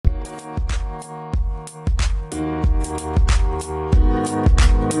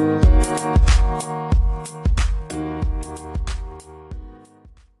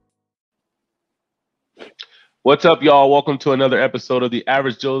What's up, y'all? Welcome to another episode of the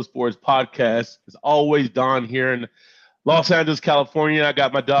Average Joe Sports Podcast. As always, Don here in Los Angeles, California. I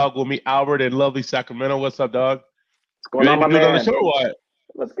got my dog with me, Albert, in lovely Sacramento. What's up, dog? What's You going ready on, to my do another show man? or what?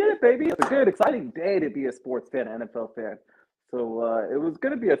 Let's get it, baby. It's a good, exciting day to be a sports fan, an NFL fan. So it was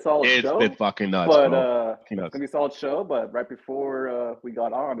going to be a solid It's been show, fucking nuts, but bro. Fucking it's nuts. going to be a solid show. But right before we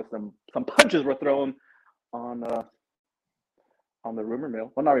got on, some punches were thrown on on the rumor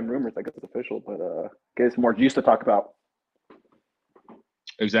mill. Well, not even rumors. I guess it's official, but get some more juice to talk about.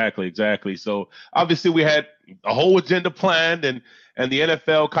 Exactly. So obviously we had a whole agenda planned, and the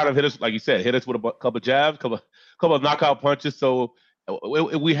NFL kind of hit us, like you said, hit us with a couple of jabs, couple of knockout punches. So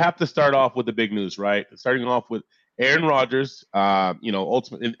we have to start off with the big news, right? Starting off with Aaron Rodgers.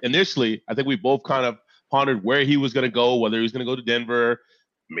 Ultimately, initially, I think we both kind of pondered where he was going to go, whether he was going to go to Denver,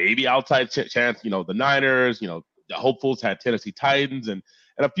 maybe outside chance, the Niners. The hopefuls had Tennessee Titans and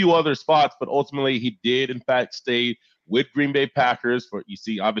a few other spots, but ultimately he did in fact stay with Green Bay Packers for, you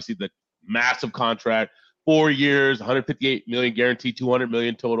see, obviously the massive contract, 4 years, 158 million guaranteed, 200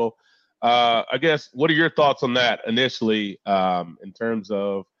 million total. I guess, what are your thoughts on that initially, in terms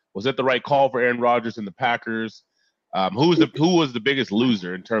of, was it the right call for Aaron Rodgers and the Packers? Who was the biggest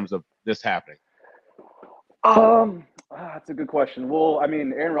loser in terms of this happening? That's a good question. Well, I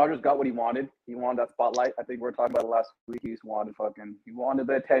mean, Aaron Rodgers got what he wanted. He wanted that spotlight. I think we were talking about it last week. He wanted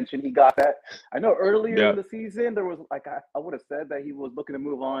the attention. He got that. I know earlier Yeah, in the season there was I would have said that he was looking to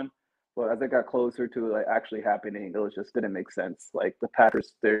move on, but as it got closer to actually happening, it was just didn't make sense. Like the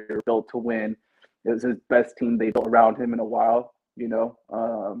Packers, they're built to win. It was his best team they built around him in a while.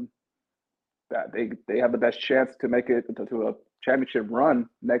 That they have the best chance to make it to a championship run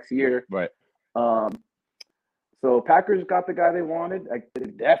next year. right. Um, so Packers got the guy they wanted. They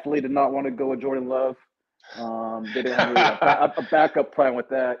definitely did not want to go with Jordan Love. They didn't have really a backup plan with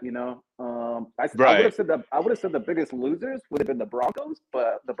that. I would Right. have said the biggest losers would have been the Broncos,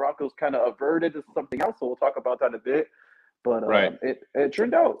 but the Broncos kind of averted to something else. So we'll talk about that in a bit. But Right. it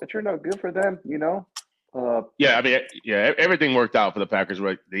turned out good for them. Yeah, I mean, yeah, everything worked out for the Packers.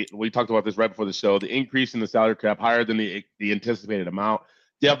 Right, we talked about this right before the show. The increase in the salary cap higher than the anticipated amount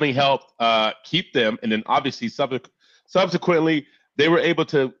definitely helped keep them, and then obviously subsequently they were able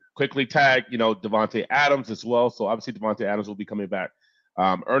to quickly tag Devontae Adams as well. So obviously Devontae Adams will be coming back,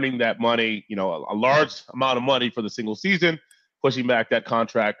 earning that money, a large amount of money for the single season, pushing back that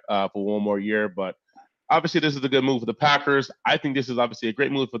contract for one more year, but. Obviously, this is a good move for the Packers. I think this is obviously a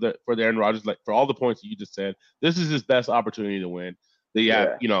great move for the Aaron Rodgers. Like for all the points that you just said, this is his best opportunity to win. They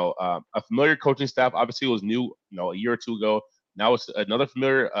have Yeah, a familiar coaching staff. Obviously, it was new a year or two ago. Now it's another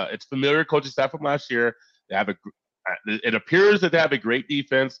familiar. It's familiar coaching staff from last year. They have it appears that they have a great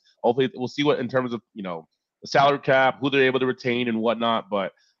defense. Hopefully, we'll see what in terms of the salary cap, who they're able to retain and whatnot.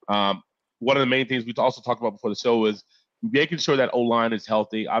 But um, one of the main things we also talked about before the show is making sure that O line is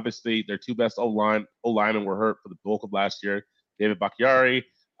healthy. Obviously, their two best O linemen were hurt for the bulk of last year. David Bakhtiari,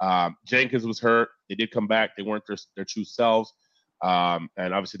 Jenkins was hurt. They did come back. They weren't their true selves, and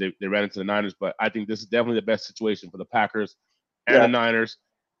obviously they ran into the Niners. But I think this is definitely the best situation for the Packers and the yeah, Niners.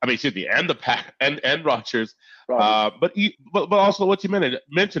 I mean, excuse me, and the Pack and Rodgers. Rodgers. But also what you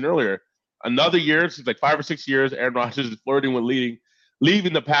mentioned earlier, another year, it's like 5 or 6 years. Aaron Rodgers is flirting with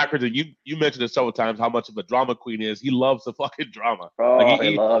leaving the Packers, and you mentioned it several times how much of a drama queen is. He loves the fucking drama. Like Oh,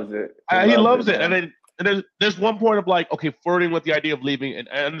 he loves it. He he loves it, loves it. And man. then there's one point of like, okay, flirting with the idea of leaving and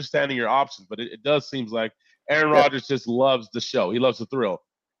understanding your options, but it does seems like Aaron Yeah. Rodgers just loves the show. He loves the thrill.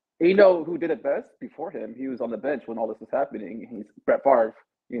 You know who did it best before him? He was on the bench when all this was happening. He's Brett Favre.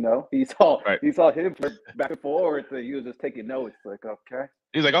 He saw Right. him back and forth. So he was just taking notes. Like, okay,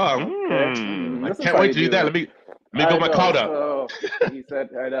 He's like, oh, okay, I this is can't how wait you to do do that. it. Let me I build my know. cloud up. So he said,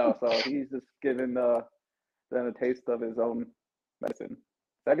 I know. So he's just giving them a taste of his own medicine.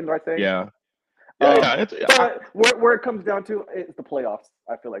 Second, right saying? Yeah. Yeah. But where it comes down to is the playoffs.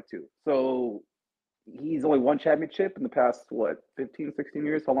 I feel like too. So he's only won championship in the past 15, 16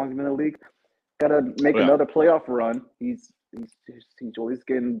 years. How long has he been in the league? Got to make Yeah. another playoff run. He's always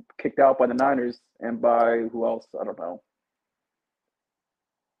getting kicked out by the Niners and by who else? I don't know.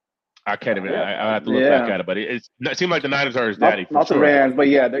 I can't even. Yeah, I have to look back yeah. at it, but it seemed like the Niners are his daddy Not for not the sure. Rams, but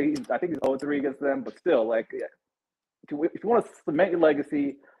yeah, I think he's 0-3 against them. But still, like, yeah, if you want to cement your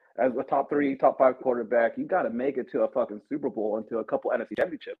legacy as a top three, top five quarterback, you got to make it to a fucking Super Bowl and to a couple NFC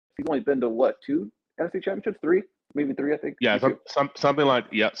championships. He's only been to what, two NFC championships, three, maybe three, I think, Yeah, maybe two. something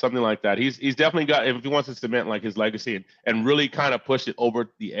like that. He's definitely got, if he wants to cement like his legacy and really kind of push it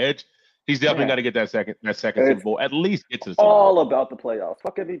over the edge. He's definitely got Man, to get that second Super it's Bowl, at least get to the Super Bowl. all about the playoffs.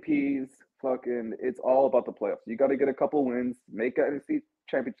 Fuck MVPs. Fucking, it's all about the playoffs. You got to get a couple wins, make an NFC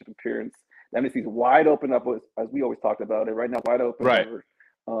championship appearance. The NFC's wide open up, as we always talked about it. Right now, wide open. Right.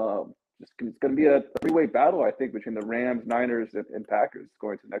 It's going to be a three-way battle, I think, between the Rams, Niners, and Packers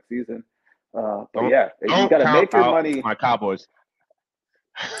going to next season. But you got to make your money. My Cowboys.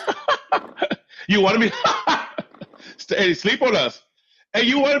 You wanted me hey, sleep on us. Hey,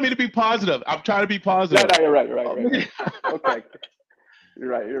 you wanted me to be positive. I'm trying to be positive. No, you're right. Okay. You're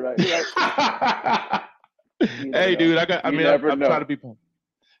right. Hey, dude, I'm trying to be positive.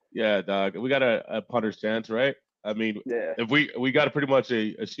 Yeah, dog. We got a punter's chance, right? I mean, if we got pretty much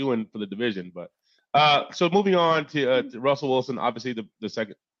a shoe-in for the division. But so moving on to Russell Wilson, obviously the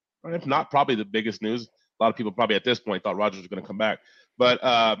second, if not probably the biggest news. A lot of people probably at this point thought Rodgers was going to come back. But,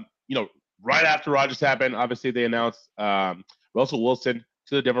 right after Rodgers happened, obviously they announced Russell Wilson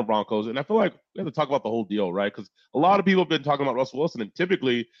to the Denver Broncos. And I feel like we have to talk about the whole deal, right? Because a lot of people have been talking about Russell Wilson. And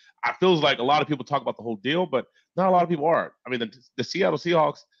typically, I feels like a lot of people talk about the whole deal, but not a lot of people are. I mean, the Seattle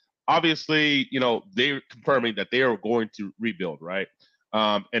Seahawks, obviously, they're confirming that they are going to rebuild, right?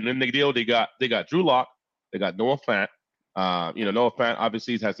 And in the deal, they got Drew Lock, they got Noah Fant. Noah Fant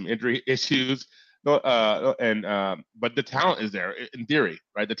obviously has had some injury issues. But the talent is there in theory,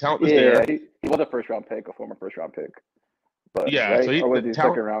 right? The talent is there. He was a former first round pick. But, yeah, right? So or was he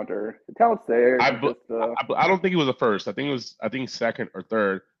second rounder? The talent's there. I don't think he was a first. I think second or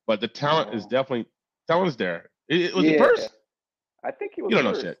third. But the talent is definitely is there. Was he first? I think he was. You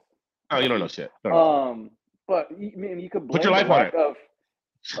don't first. know shit. Oh, you don't know shit. But you could put your life on it.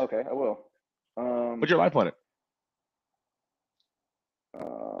 Okay, I will. Put your life on it.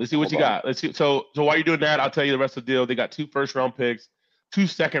 Let's see what you got. Let's see. So while you're doing that, I'll tell you the rest of the deal. They got 2 first-round picks, 2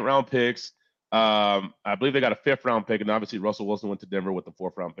 second-round picks. I believe they got a 5th-round pick, and obviously Russell Wilson went to Denver with the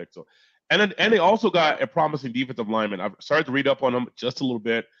 4th-round pick. So, and they also got a promising defensive lineman. I've started to read up on them just a little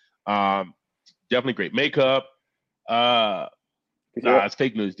bit. Definitely great makeup. It's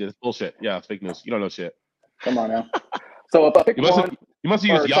fake news, dude. It's bullshit. Yeah, it's fake news. You don't know shit. Come on now. So pick you must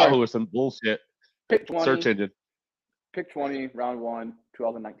have used Yahoo or some bullshit pick 20, search engine. Pick 20, round 1,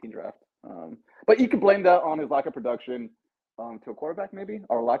 2019 draft. But you can blame that on his lack of production to a quarterback, maybe,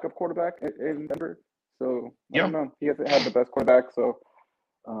 or lack of quarterback in Denver. So I don't know. He hasn't had the best quarterback. So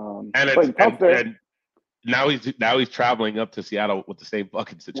and now he's traveling up to Seattle with the same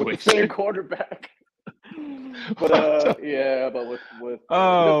fucking situation. With the same quarterback. But with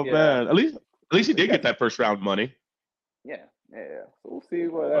man, at least he did get that first round money. Yeah. So we'll see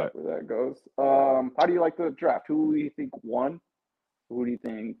where that goes. How do you like the draft? Who do you think won? Who do you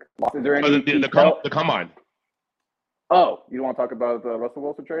think lost? Is there any the combine? Oh, you don't want to talk about the Russell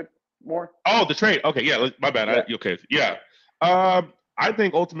Wilson trade more? Oh, the trade. Okay, yeah, my bad. Yeah. Okay, yeah. I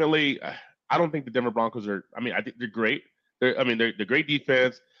think ultimately, I don't think the Denver Broncos are. I mean, I think they're great. They're great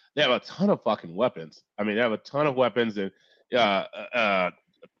defense. They have a ton of fucking weapons. I mean, they have a ton of weapons, and God,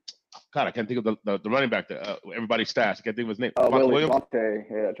 I can't think of the running back that everybody's stashed. I can't think of his name.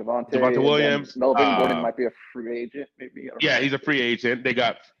 Javonte Williams. Melvin Gordon might be a free agent, maybe. He's a free agent. They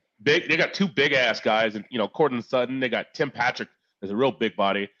got 2 big ass guys, and Cortland Sutton. They got Tim Patrick, is a real big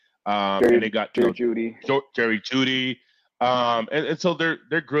body. And they got Jerry Jeudy. Jerry Jeudy. And so they're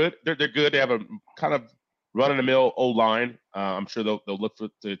good. They're good. They have a kind of run of the mill O line. I'm sure they'll look to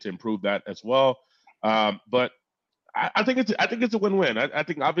improve that as well. But I think it's a win-win. I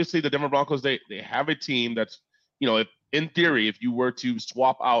think obviously the Denver Broncos they have a team that's if in theory if you were to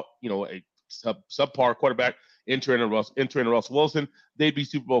swap out a subpar quarterback entering a Russell Wilson, they'd be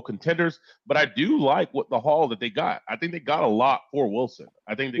Super Bowl contenders. But I do like what the haul that they got. I think they got a lot for Wilson.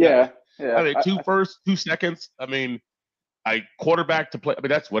 I think they got 2 firsts, 2 seconds. I mean, a quarterback to play. I mean,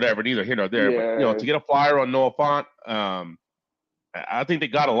 that's whatever, neither here nor there. But to get a flyer on Noah Fant, I think they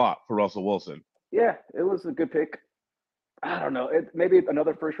got a lot for Russell Wilson. Yeah, it was a good pick. I don't know. Maybe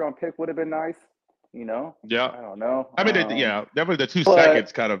another first-round pick would have been nice. Yeah. I don't know. I mean, definitely the 2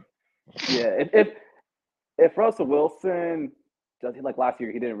 seconds kind of. Yeah, if Russell Wilson does like last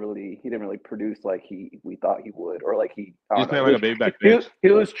year, he didn't really produce like we thought he would, or like he was playing like a baby back bitch.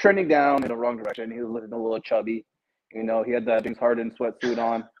 He was trending down in the wrong direction. He was looking a little chubby. He had that James Harden sweatsuit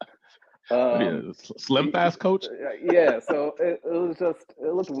on. Slim fast coach. Yeah, so it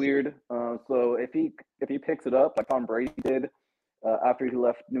looked weird. So if he picks it up like Tom Brady did after he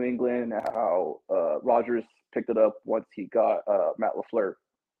left New England, how Rodgers picked it up once he got Matt LaFleur,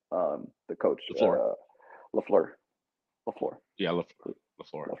 the coach. LaFleur. Yeah, LaFleur.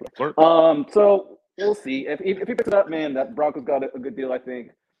 So we'll see if he picks it up, man. That Broncos got a good deal, I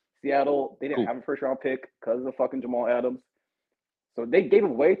think. Seattle, they didn't have a first round pick because of fucking Jamal Adams. So they gave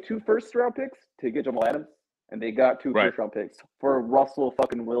away 2 first-round picks to get Jamal Adams, and they got 2 first-round picks for Russell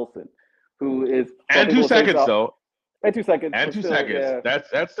fucking Wilson, who is and 2 seconds though. And 2 seconds. And 2 seconds. Yeah.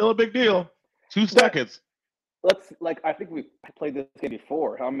 That's still a big deal. 2 seconds. I think we played this game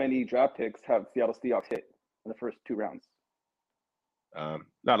before. How many draft picks have Seattle Seahawks hit in the first 2 rounds?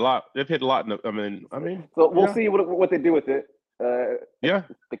 Not a lot. They've hit a lot. I mean. So we'll see what they do with it. Yeah.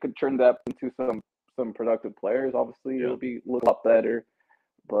 They could turn that into some productive players. Obviously, it'll be a lot better.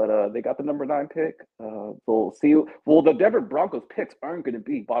 But they got the number 9 pick. We'll see. Well, the Denver Broncos picks aren't going to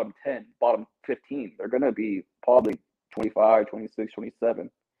be bottom 10, bottom 15. They're going to be probably 25, 26, 27,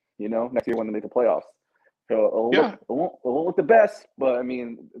 next year when they make the playoffs. So it won't look the best, but, I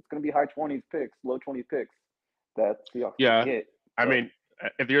mean, it's going to be high 20s picks, low 20s picks that Seahawks get. I mean,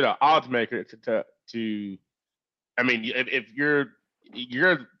 if you're the odds maker if you're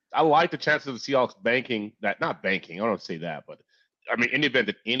I like the chances of the Seahawks banking that, not banking, I don't say that, but I mean, in the event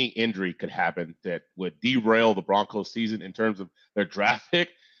that any injury could happen that would derail the Broncos season in terms of their draft pick.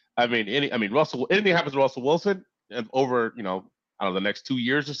 Anything happens to Russell Wilson over, the next 2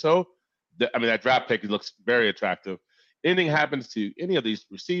 years or so, that draft pick looks very attractive. Anything happens to any of these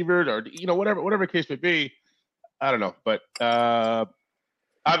receivers or, whatever case may be, I don't know. But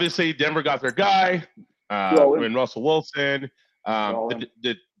obviously Denver got their guy, Russell Wilson.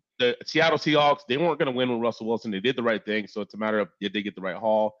 The Seattle Seahawks, they weren't going to win with Russell Wilson. They did the right thing, so it's a matter of did they get the right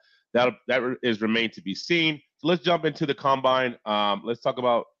haul. That is remained to be seen. So let's jump into the combine. Let's talk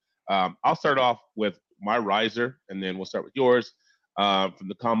about. I'll start off with my riser, and then we'll start with yours. From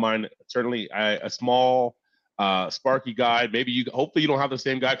the combine, certainly a small, sparky guy. Hopefully you don't have the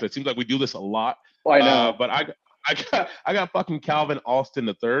same guy, because it seems like we do this a lot. Oh, I know. But I got fucking Calvin Austin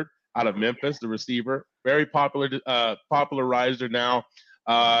III out of Memphis, the receiver, very popular riser now.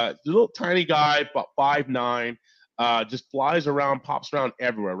 Little tiny guy, about 5'9", just flies around, pops around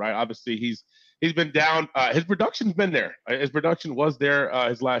everywhere, right? Obviously, he's been down. His production's been there. His production was there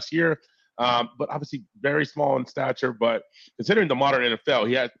his last year, but obviously very small in stature. But considering the modern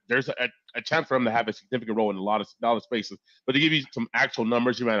NFL, there's a chance for him to have a significant role in a lot of spaces. But to give you some actual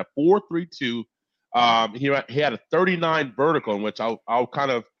numbers, he ran a 4.32. He had a 39 vertical, in which I'll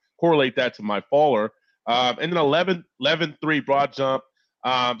kind of correlate that to my faller, and then 11.3 broad jump.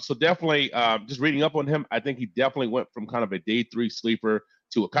 So definitely, just reading up on him, I think he definitely went from kind of a day 3 sleeper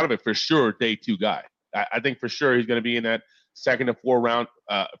to a kind of a for sure day 2 guy. I think for sure he's going to be in that 2nd to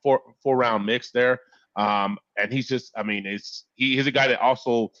 4 round mix there. And he's just, he's a guy that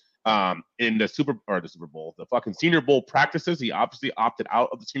also in the Super Bowl, the fucking Senior Bowl practices, he obviously opted out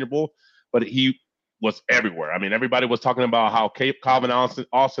of the Senior Bowl, but he was everywhere. Everybody was talking about how Calvin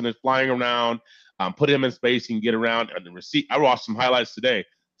Austin is flying around. Put him in space, he can get around and receive. I watched some highlights today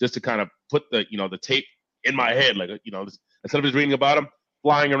just to kind of put the tape in my head, instead of just reading about him,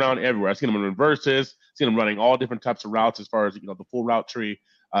 flying around everywhere. I've seen him in reverses, seen him running all different types of routes as far as the full route tree.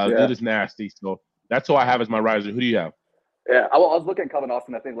 Good as nasty. So that's who I have as my riser. Who do you have? Yeah, I was looking at Calvin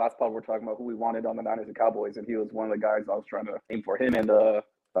Austin. I think last part we were talking about who we wanted on the Niners and Cowboys, and he was one of the guys I was trying to aim for. Him and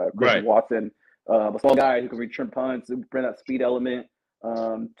Chris Watson, a small guy who can return punts, bring that speed element.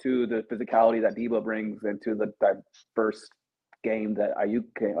 To the physicality that Debo brings and to the diverse game that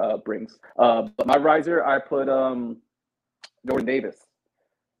Ayuk brings. But my riser, I put Jordan Davis.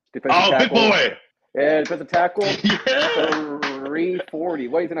 Defensive tackle. Big boy! Yeah, defensive tackle. 340.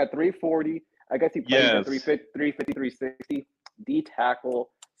 What, he's in at 340. I guess he plays at 350, 360. D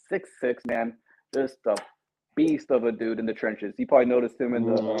tackle, 6'6", man. Just a beast of a dude in the trenches. You probably noticed him in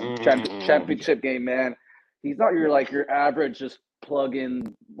the championship game, man. He's not your average just plug in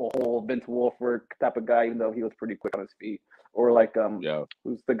the whole Vince Wilfork type of guy, even though he was pretty quick on his feet. Or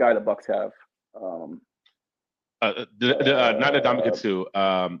who's the guy the Bucks have? Not the Dominican Sue.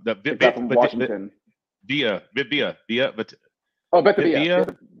 The guy from Washington. Via. Oh,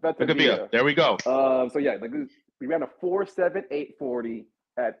 Via. There we go. We ran a 4.7 840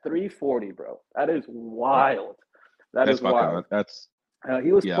 at 340, bro. That is wild. That's wild.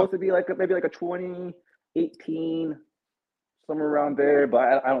 He was supposed to be maybe a 2018. Somewhere around there,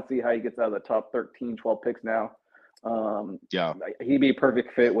 but I don't see how he gets out of the top 13, 12 picks now. He'd be a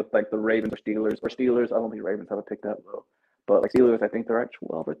perfect fit with the Ravens or Steelers. I don't think Ravens have a pick that low, but Steelers, I think they're at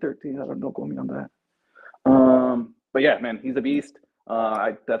 12 or 13. I don't know, go me on that. But yeah, man, he's a beast.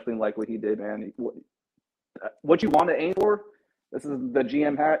 I definitely like what he did, man. What you want to aim for? This is the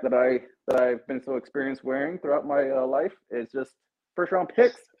GM hat that I've been so experienced wearing throughout my life. Is just first round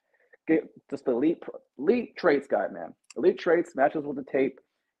picks. Get just elite traits guy, man. Elite traits, matches with the tape.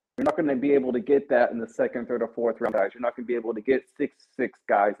 You're not going to be able to get that in the 2nd, 3rd, or 4th round guys. You're not going to be able to get 6'6"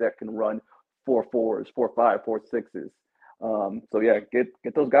 guys that can run 4.4s, 4.5, 4.6s. So yeah, get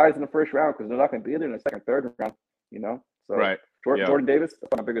those guys in the 1st round because they're not going to be there in the 2nd, 3rd round. So right. Jordan Davis,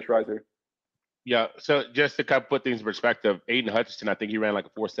 that's my biggest riser. Yeah. So just to kind of put things in perspective, Aiden Hutchinson, I think he ran a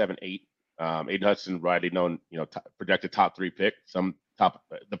 4.78. Aiden Hudson, widely known, projected top 3 pick, the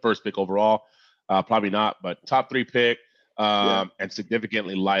first pick overall, probably not, but top 3 pick, and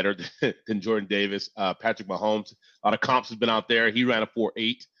significantly lighter than Jordan Davis. Patrick Mahomes, a lot of comps has been out there. He ran a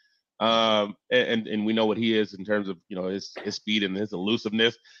 4.8. And we know what he is in terms of his speed and his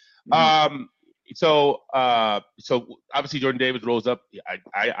elusiveness. So obviously Jordan Davis rolls up.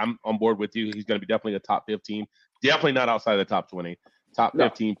 I'm on board with you. He's going to be definitely a top 15. Definitely not outside of the top 20. Top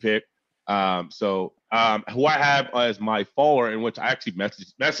 15 pick. Who I have as my follower, in which I actually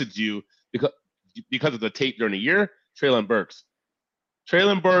messaged you because of the tape during the year, Treylon Burks.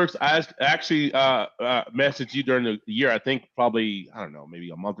 Treylon Burks, I actually messaged you during the year, I think probably, I don't know, maybe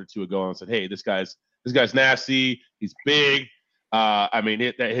a month or two ago, and said, hey, this guy's nasty. He's big.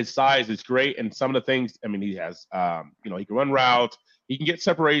 His size is great. And some of the things, he has, he can run routes. He can get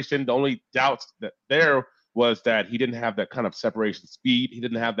separation. The only doubts that there was that he didn't have that kind of separation speed. He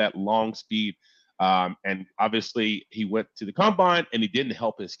didn't have that long speed. And obviously he went to the combine and he didn't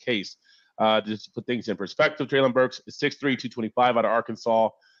help his case. Just to put things in perspective, Treylon Burks is 6'3", 225 out of Arkansas.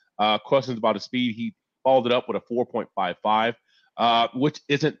 Questions about his speed. He followed it up with a 4.55, which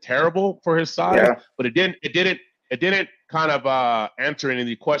isn't terrible for his size, but it didn't kind of answer any of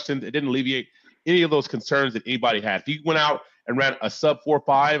the questions. It didn't alleviate any of those concerns that anybody had. If he went out and ran a sub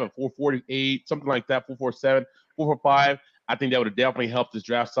 4.5, a 4.48, something like that, 4.47, 4.45, I think that would have definitely helped his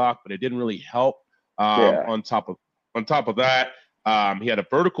draft stock, but it didn't really help. On top of that, he had a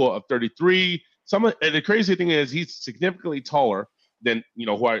vertical of 33. The crazy thing is he's significantly taller than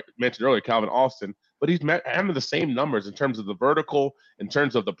who I mentioned earlier, Calvin Austin, but he's having the same numbers in terms of the vertical, in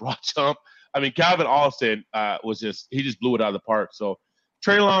terms of the broad jump. Calvin Austin he just blew it out of the park. So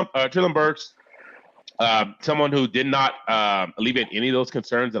Treylon Burks, someone who did not alleviate any of those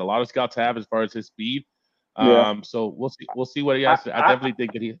concerns that a lot of scouts have as far as his speed. So we'll see what he has. I definitely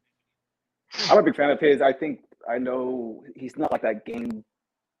think that I'm a big fan of his. I know he's not like that game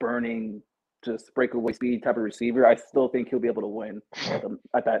burning, just breakaway speed type of receiver. I still think he'll be able to win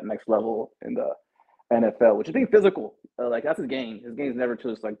at that next level in the NFL, which is being physical. That's his game. His game is never to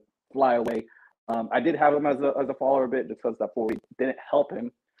just like fly away. I did have him as a follower a bit just because that 4 week didn't help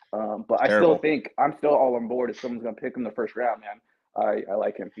him. But I still think I'm still all on board if someone's gonna pick him the first round, man. I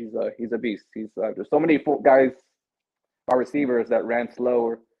like him. He's a beast. There's so many guys, our receivers that ran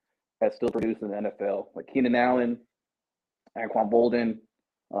slower that still produce in the NFL, like Keenan Allen, Anquan Bolden.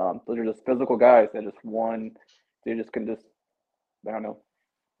 Those are just physical guys that just won. They just can just, I don't know,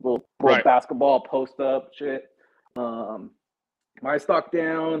 little basketball post up shit. My stock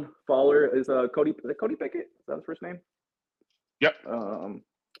down follower is Cody. Is it Cody Pickett? Is that his first name? Yep.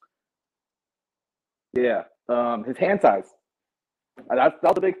 His hand size. That's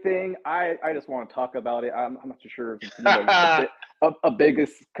the big thing. I just want to talk about it. I'm not too sure if it's a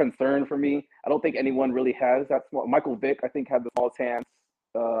biggest concern for me. I don't think anyone really has that small. Michael Vick, I think, had the smallest hands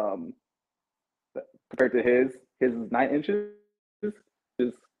compared to his. His is 9 inches.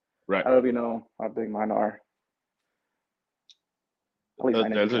 Right. I don't even know how big mine are.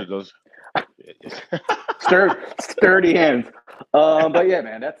 Those sturdy hands. But yeah,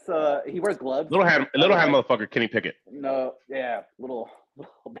 man, that's he wears gloves. Little hand motherfucker, Kenny Pickett. No, yeah, little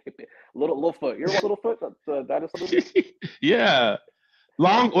baby, little foot. You're a little foot. That is yeah.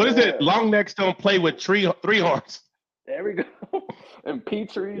 Long. What is it? Long necks don't play with three horns. There we go. And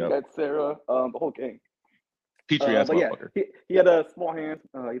Petrie, that's Sarah. The whole gang. Petrie, that's motherfucker. Yeah, he had a small hand.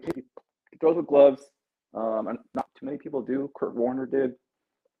 He throws with gloves. And not too many people do. Kurt Warner did.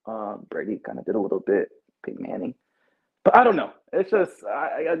 Brady kind of did a little bit. Peyton Manning. But I don't know. It's just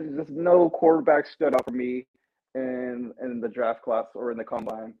just no quarterback stood out for me in the draft class or in the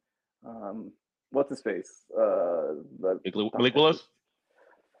combine. What's his face? Malik Willis?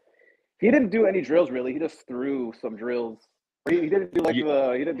 He didn't do any drills really. He just threw some drills. He didn't do he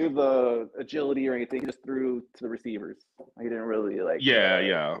didn't do the agility or anything. He just threw to the receivers. He didn't really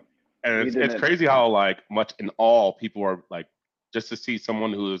Yeah. And it's crazy how much in awe people are just to see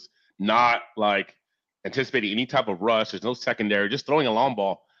someone who's not anticipating any type of rush. There's no secondary, just throwing a long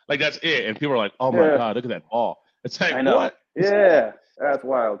ball. That's it. And people are like, oh my God, look at that ball. It's I know. What? Yeah, that's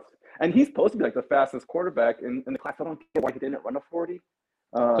wild. And he's supposed to be the fastest quarterback in the class. I don't get why he didn't run a 40.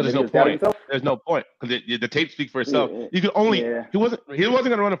 Because there's no point. There's no point because the tape speaks for itself. You could only he wasn't going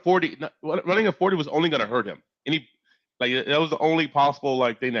to run a 40. Running a 40 was only going to hurt him. That was the only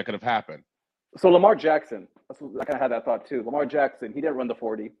possible thing that could have happened. So Lamar Jackson, I kind of had that thought too. Lamar Jackson, he didn't run the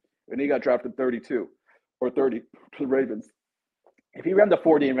 40, and he got drafted 32 or 30 to the Ravens. If he ran the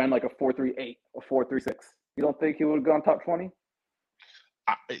 40 and ran a 4.38 or 4.36, you don't think he would have gone top 20?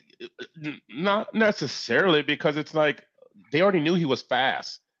 Not necessarily, because it's they already knew he was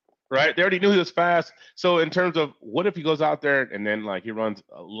fast. right? They already knew he was fast. So in terms of what if he goes out there and then like he runs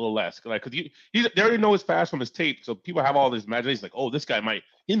a little less, like because they already know he's fast from his tape. So people have all this imagination, like, oh, this guy might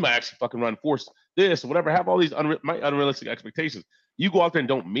actually fucking run force this or whatever. Have all these unrealistic expectations. You go out there and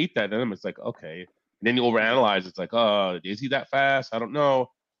don't meet that, and then it's like okay. And then you overanalyze. It's like, is he that fast? I don't know.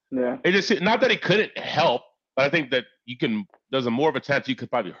 Yeah. It just not that he couldn't help, but I think that there's a more of a chance you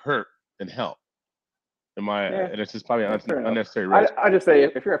could probably hurt than help. And it's just probably unnecessary risk. I just say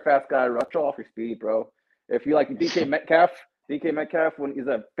if you're a fast guy, show off your speed, bro. If you like DK Metcalf, when he's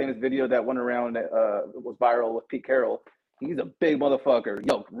a famous video that went around that was viral with Pete Carroll, he's a big motherfucker,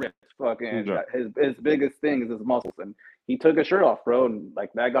 ripped, fucking. His biggest thing is his muscles, and he took his shirt off, bro, and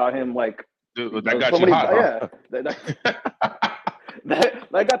like that got him like. Dude, that got you hot, yeah.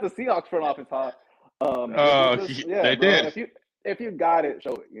 That got the Seahawks front office hot. They did. If you got it,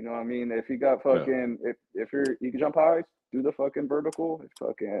 show it. You know what I mean? If you got fucking, if you can jump high, do the fucking vertical. It's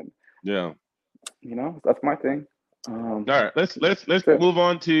fucking. Yeah. You know, that's my thing. All right, let's move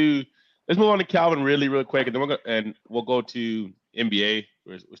on to Calvin really quick, and then we'll go to NBA.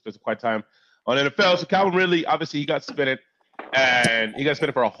 We're spending quite time on NFL. So Calvin Ridley, obviously, he got suspended, and he got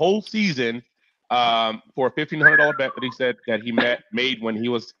suspended for a whole season for a $1,500 bet that he said that he made when he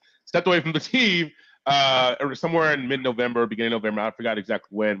was stepped away from the team. Or somewhere in mid-November, beginning of November. I forgot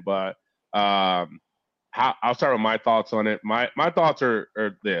exactly when, but I'll start with my thoughts on it. My thoughts are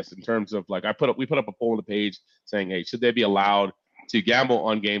this in terms of like we put up a poll on the page saying, hey, should they be allowed to gamble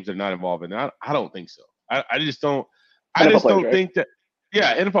on games they're not involved in? I don't think so. I just don't. I just don't think that.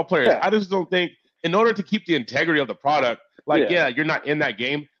 Yeah, NFL players. Yeah. I just don't think in order to keep the integrity of the product, you're not in that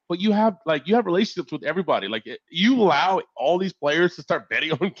game. But you have relationships with everybody. Like you allow all these players to start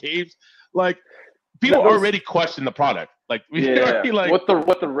betting on games, like. People already question the product. Like, like what the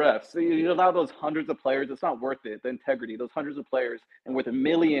refs. You allow those hundreds of players. It's not worth it. The integrity, those hundreds of players, and with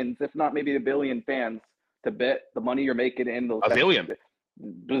millions, if not maybe a billion fans to bet the money you're making in those.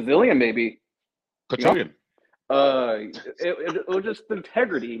 Bazillion, maybe. Quadrillion. It was just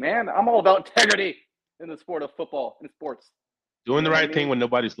integrity, man. I'm all about integrity in the sport of football and sports. Doing the right thing when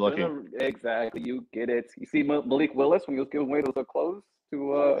nobody's looking. Exactly. You get it. You see Malik Willis when he was giving away those clothes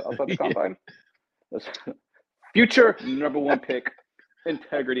to outside the combine. Future #1 pick,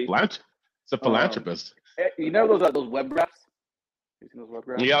 integrity. It's a philanthropist. You know those web graphs? You seen those web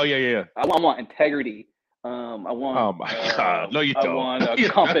graphs? Yeah. I want integrity. I want. Oh my God! No, you don't. I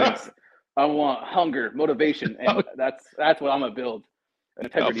want confidence. I want hunger, motivation, and that's what I'm gonna build. An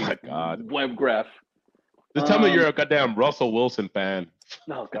integrity web graph. Just tell me you're a goddamn Russell Wilson fan.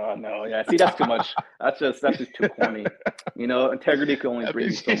 Oh God, no. Yeah, see, that's too much. That's just too corny. You know, integrity can only bring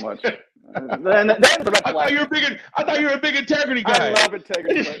you so much. Then the red flag. I thought you were a big integrity guy. I love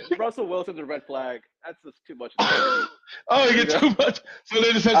integrity, but Russell Wilson's a red flag. That's just too much integrity. You get too much. So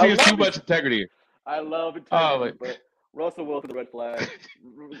then essentially it's too much integrity. I love integrity, but Russell Wilson's a red flag.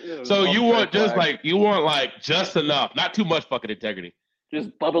 So you want just enough, not too much fucking integrity.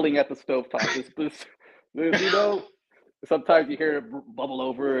 Just bubbling at the stovetop. You know, sometimes you hear it bubble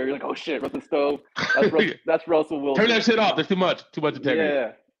over, and you're like, "Oh shit, what's the stove?" That's Russell Wilson. Turn that shit off. There's too much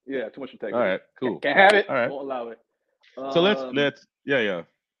integrity. Yeah, too much integrity. All right, cool. Can't have it. All right, won't allow it. So let's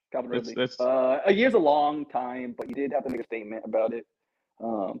Calvin Ridley. A year's a long time, but you did have to make a statement about it.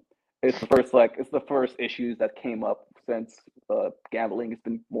 It's the first issues that came up since gambling has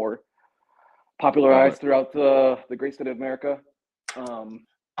been more popularized throughout the great state of America. Oh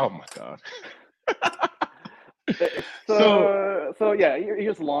my God. So yeah,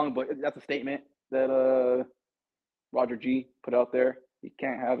 years long, but that's a statement that Roger G put out there. He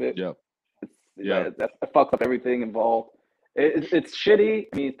can't have it. That fucks up everything involved. It's shitty.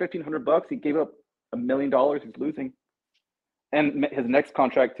 I mean, $1,500. He gave up $1 million. He's losing, and his next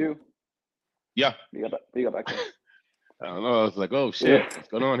contract too. Yeah, you got back there. I don't know. I was like, oh shit, what's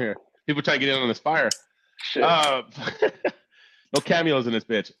going on here? People trying to get in on this fire. Shit. No cameos in this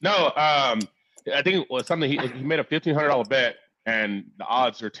bitch. No, I think it was something he made a $1,500 bet, and the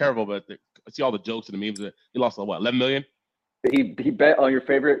odds are terrible. But I see all the jokes and the memes. That he lost $11 million. He bet on your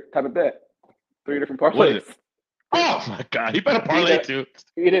favorite type of bet. 3 different parlays. Oh my God! He bet a parlay too.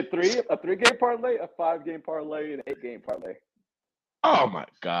 He did a 3-game parlay, a 5-game parlay, and an 8-game parlay. Oh my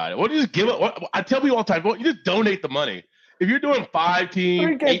God! What do you just give it? I tell people all the time, you just donate the money. If you're doing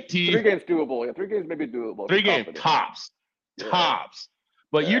 5-team, 8-team, 3 games doable. Yeah, 3 games maybe doable. 3 games tops.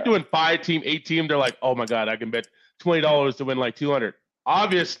 But you're doing 5-team, 8-team. They're like, oh my God, I can bet $20 to win like 200.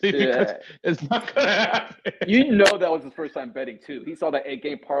 Obviously, because it's not gonna happen. You know that was his first time betting too. He saw that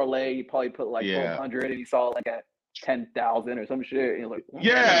 8-game parlay. He probably put like 100, and he saw like at 10,000 or some shit. And like,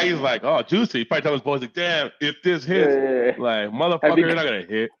 he's like, oh, juicy. He probably tell his boys like, damn, if this hits, like motherfucker, you're not gonna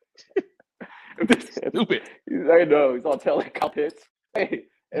hit. Stupid. I know. He's all telling Kyle Pitts, hey,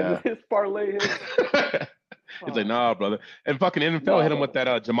 Yeah. is this parlay his? He's like, nah, brother. And fucking NFL hit him with that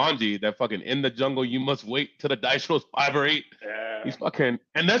Jumanji, that fucking in the jungle, you must wait till the dice rolls 5 or 8. Yeah. He's fucking,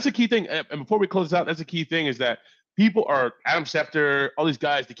 and that's the key thing. And before we close out, that's the key thing is that people are, Adam Schefter, all these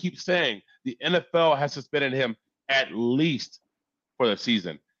guys, they keep saying the NFL has suspended him at least for the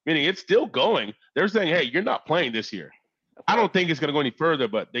season, meaning it's still going. They're saying, hey, you're not playing this year. I don't think it's going to go any further,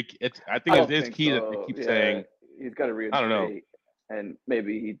 but I think it's key that they keep saying. He's got to reinstate. I don't know. And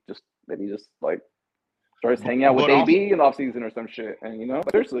maybe he just like starts hanging out with AB in off season or some shit. And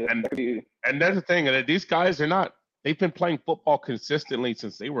seriously, and that's the thing, that these guys they've been playing football consistently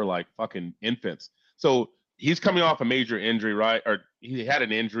since they were like fucking infants. So he's coming off a major injury, right? Or he had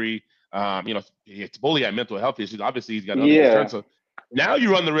an injury. It's bully had mental health issues. Obviously, he's got other concerns. So now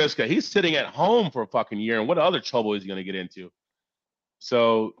you run the risk that he's sitting at home for a fucking year, and what other trouble is he going to get into?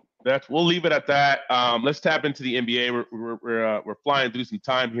 So we'll leave it at that. Let's tap into the NBA. We're flying through some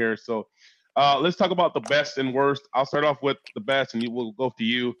time here, so let's talk about the best and worst. I'll start off with the best, and we'll go to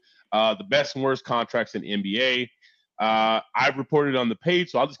you. The best and worst contracts in NBA. I've reported on the page,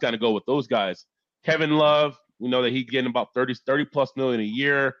 so I'll just kind of go with those guys. Kevin Love, we know that he's getting about 30 plus million a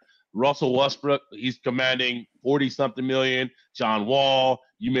year. Russell Westbrook, he's commanding 40-something million. John Wall,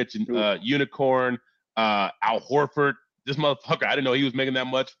 you mentioned Unicorn. Al Horford, this motherfucker, I didn't know he was making that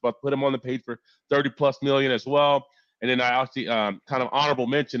much, but put him on the page for 30 plus million as well. And then I also kind of honorable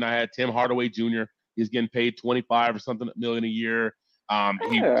mention, I had Tim Hardaway Jr. He's getting paid 25 or something million a year.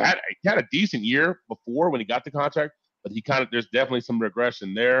 He had a decent year before when he got the contract, but there's definitely some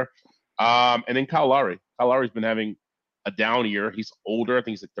regression there. And then Kyle Lowry. Kyle Lowry's been having a down year. He's older. I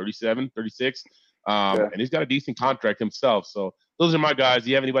think he's like 37, 36. And he's got a decent contract himself. So those are my guys. Do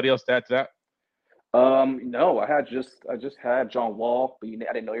you have anybody else to add to that? No, I just had John Wall, but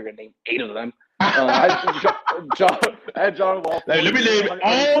I didn't know you were gonna name 8 of them. I had John Wall. Hey, let me name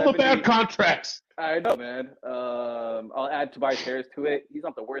all the bad contracts. I know, man. I'll add Tobias Harris to it. He's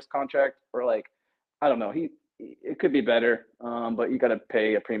not the worst contract, or like, I don't know. It could be better, but you got to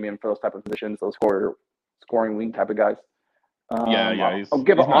pay a premium for those type of positions, those scoring wing type of guys. I'll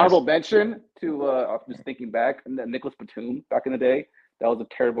give an honorable mention to. I'm just thinking back, Nicholas Batum back in the day. That was a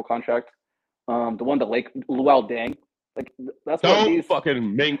terrible contract. The one that Luol Deng, like that's don't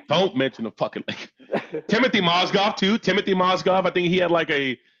mention the fucking Timothy Mozgov too. Timothy Mozgov, I think he had like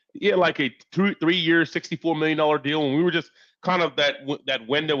a 3-year, $64 million deal, and we were just kind of that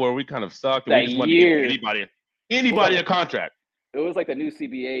window where we kind of sucked. And we just wanted to give anybody a contract. It was like the new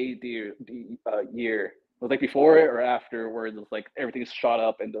CBA year. It was like before it or after, where it was like everything's shot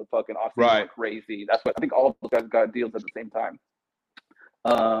up and the fucking offseason went crazy. That's what I think. All of those guys got deals at the same time.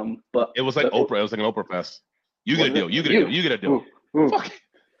 But it was like Oprah. It was like an Oprah fest. You get a deal. You get a deal. Fuck.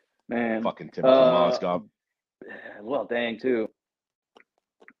 Man. Fucking Timothy Mozgov. Well, dang, too.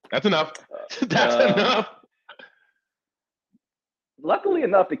 That's enough. That's enough. Luckily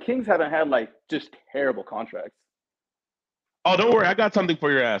enough, the Kings haven't had like just terrible contracts. Oh, don't worry. I got something for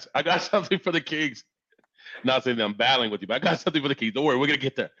your ass. I got something for the Kings. Not saying that I'm battling with you, but I got something for the Kings. Don't worry. We're going to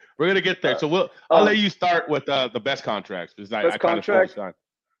get there. So I'll let you start with the best contracts. Because I kind of focused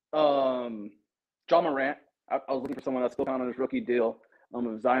on. John Morant. I was looking for someone that's still on his rookie deal.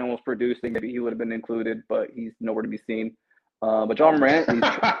 If Zion was producing, maybe he would have been included, but he's nowhere to be seen. But John Morant,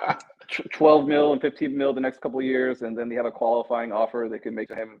 he's 12 mil and 15 mil the next couple of years, and then they have a qualifying offer they can make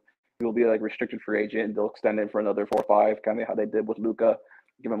to him. He will be like restricted free agent, and they'll extend it for another 4 or 5, kind of how they did with Luka,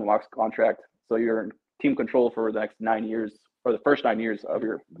 give him a max contract. So you're in team control for the next 9 years, or the first 9 years of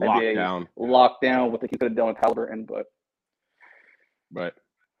your NBA lockdown. What they could have done with Halliburton, but right.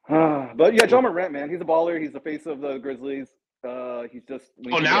 But yeah, John Morant, man, he's a baller. He's the face of the Grizzlies. He's just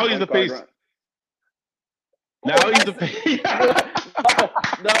now he's the face. Now he's the face.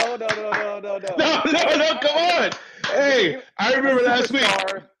 No, come on. Hey, I remember last week.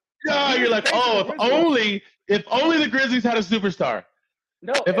 No, you're like, if only the Grizzlies had a superstar.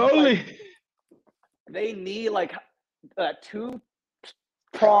 No, if only. Like, they need like a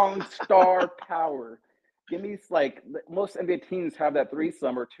 2-pronged star power. Give me like most NBA teams have that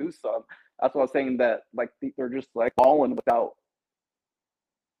 3-some or 2-some. That's what I was saying, that like they're just like balling without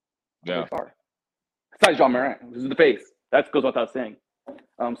a star. Besides John Morant, this is the face. That goes without saying.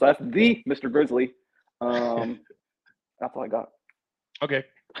 So that's the Mr. Grizzly. That's all I got. Okay,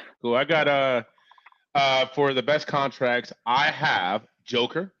 cool. I got for the best contracts, I have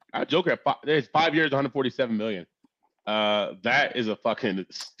Joker. Joker at 5 years, 147 million. That is a fucking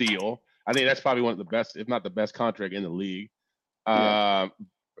steal. I think that's probably one of the best, if not the best contract in the league. Fred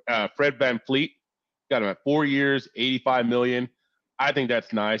VanVleet got him at 4 years, 85 million. I think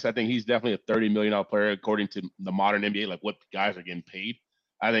that's nice. I think he's definitely a $30 million player according to the modern NBA, like what guys are getting paid.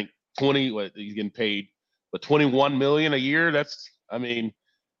 I think he's getting paid, but 21 million a year. I mean,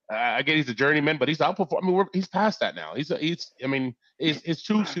 I get he's a journeyman, but he's outperforming. I mean, he's past that now. His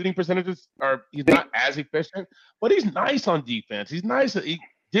true shooting percentages he's not as efficient, but he's nice on defense. He's nice. He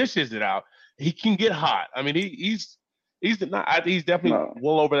dishes it out. He can get hot. I mean, he's definitely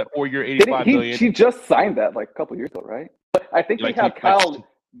well over that 4-year, 85 million. He just signed that like a couple years ago, right? But I think they had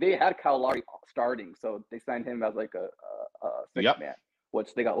Kyle Lowry starting, so they signed him as like a sixth man,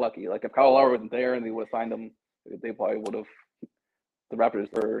 which they got lucky. Like if Kyle Lowry wasn't there and they would have signed him, they probably would have the Raptors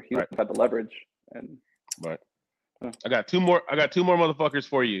or he would have had the leverage. And I got two more motherfuckers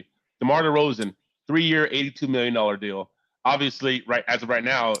for you. DeMar DeRozan, 3-year, $82 million deal. Obviously, as of right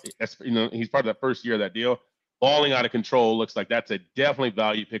now, he's part of that first year of that deal. Balling out of control. Looks like that's a definitely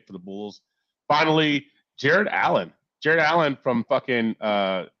value pick for the Bulls. Finally, Jared Allen from fucking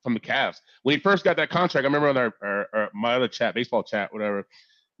from the Cavs. When he first got that contract, I remember on our my other chat, baseball chat, whatever.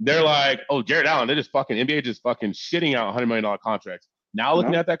 They're like, "Oh, Jared Allen, NBA just fucking shitting out $100 million contracts." Now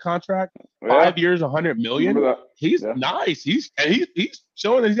looking at that contract, 5 years, $100 million. He's nice. He's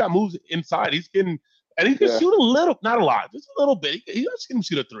showing that he's got moves inside. He can shoot a little, not a lot, just a little bit. He can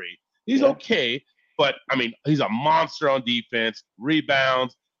shoot a three. He's okay, but I mean, he's a monster on defense,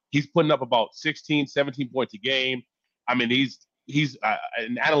 rebounds. He's putting up about 16, 17 points a game. I mean, he's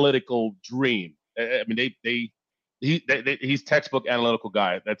an analytical dream. I mean, he's textbook analytical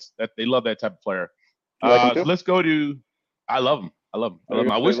guy. They love that type of player. So let's go to. I love him.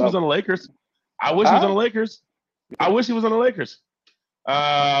 I wish he was on the Lakers. I wish he was on the Lakers.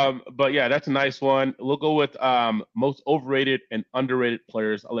 But yeah, that's a nice one. We'll go with most overrated and underrated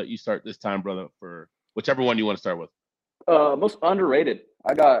players. I'll let you start this time, brother, for whichever one you want to start with. Most underrated.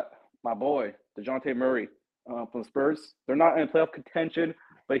 I got my boy, DeJounte Murray from the Spurs. They're not in playoff contention,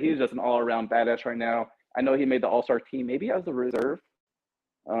 but he's just an all-around badass right now. I know he made the All-Star team, maybe as a reserve.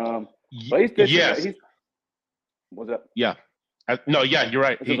 But he's what's that? Yeah. You're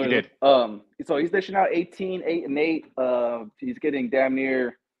right. He did. So he's dishing out 18, 8, and 8. He's getting damn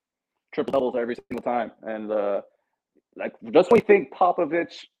near triple doubles every single time. And like just when you think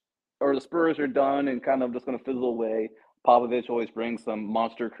Popovich or the Spurs are done and kind of just going to fizzle away, Popovich always brings some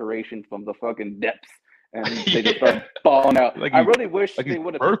monster creation from the fucking depths, and they just start balling out. I really wish they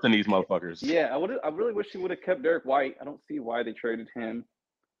would have birthing these motherfuckers. Yeah, I really wish he would have kept Derek White. I don't see why they traded him.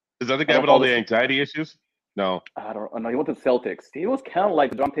 Is that the guy with all the anxiety issues? No, I don't know. He went to the Celtics. He was kind of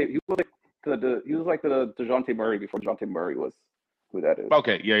like DeJounte. He was like the DeJounte Murray before DeJounte Murray was who that is.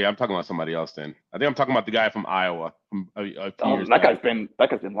 Okay, yeah. I'm talking about somebody else then. I think I'm talking about the guy from Iowa. From a few years that guy's been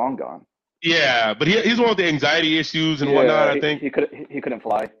long gone. Yeah, but he's one with the anxiety issues and whatnot. I think he couldn't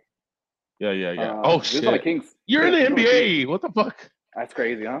fly. Yeah. Oh shit! On the Kings. You're in the NBA. What the fuck? That's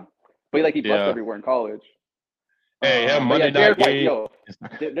crazy, huh? But he busted everywhere in college. Hey, Monday night game.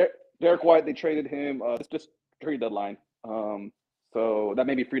 Derek White, they traded him just trade deadline. So that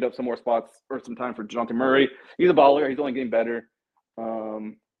maybe freed up some more spots or some time for DeJounte Murray. He's a baller. He's only getting better.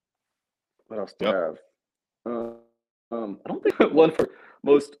 What else do I have? I don't think one for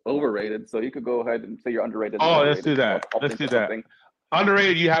most overrated. So you could go ahead and say you're underrated. Oh, let's do that. Let's do that.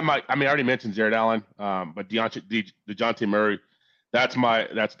 Underrated. You have I already mentioned Jared Allen, but DeJounte Murray. That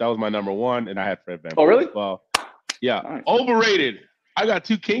was my number one, and I had Fred VanVleet. Oh, really? Well, yeah. Nice. Overrated. I got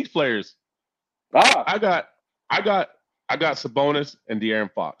two Kings players. I got Sabonis and De'Aaron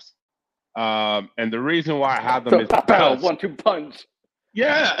Fox. And the reason why I have them is because 1-2 punch.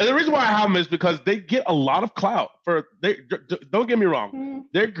 Yeah, and the reason why I have them is because they get a lot of clout. Don't get me wrong,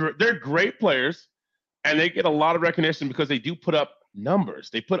 they're great players, and they get a lot of recognition because they do put up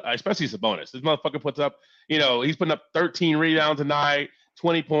numbers. Especially Sabonis. This motherfucker puts up, he's putting up 13 rebounds a night,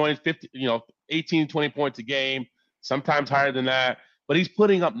 20 points, 50, 18, 20 points a game, sometimes higher than that. But he's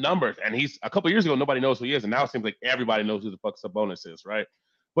putting up numbers, and he's a couple of years ago nobody knows who he is, and now it seems like everybody knows who the fuck Sabonis is, right?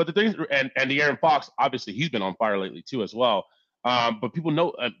 But the things and De'Aaron Fox, obviously, he's been on fire lately too as well. But people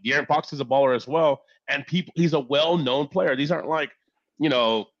know De'Aaron Fox is a baller as well, and he's a well-known player. These aren't like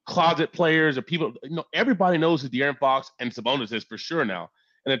closet players or people. Everybody knows who De'Aaron Fox and Sabonis is for sure now.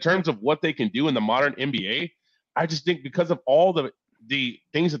 And in terms of what they can do in the modern NBA, I just think because of all the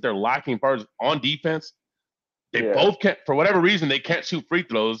things that they're lacking as far as on defense. They both can't, for whatever reason, they can't shoot free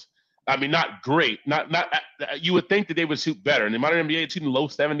throws. I mean, not great. Not. You would think that they would shoot better. In the modern NBA, shooting low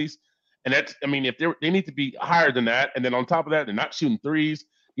 70s, and that's. I mean, if they need to be higher than that, and then on top of that, they're not shooting threes.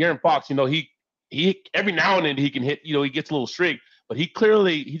 De'Aaron Fox, he every now and then he can hit. He gets a little streak, but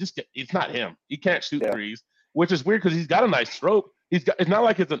it's not him. He can't shoot threes, which is weird because he's got a nice stroke. It's not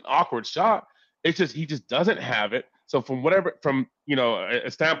like it's an awkward shot. It's just he just doesn't have it. So from a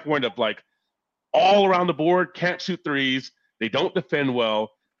standpoint of like all around the board, can't shoot threes. They don't defend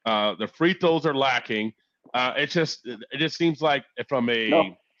well. The free throws are lacking. It just seems like from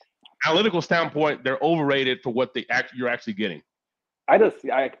a analytical standpoint, they're overrated for what you're actually getting. I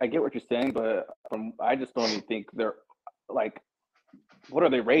get what you're saying, but I just don't even think they're like, what are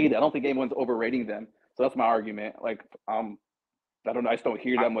they rated? I don't think anyone's overrating them. So that's my argument. Like, I don't know. I just don't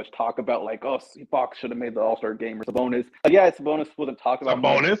hear that much talk about like, oh, Fox should have made the All-Star game or Sabonis. Yeah, Sabonis wasn't talked about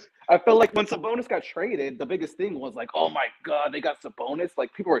Sabonis. much. I felt like when Sabonis got traded, the biggest thing was like, oh my God, they got Sabonis.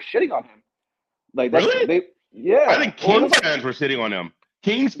 Like people were shitting on him. Like really? I think Kings fans were shitting on him.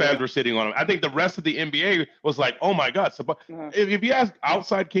 Kings fans were sitting on him. I think the rest of the NBA was like, "Oh my God!" If you ask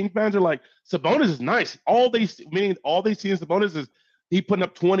outside Kings fans, are like, "Sabonis is nice." All they see in Sabonis is he putting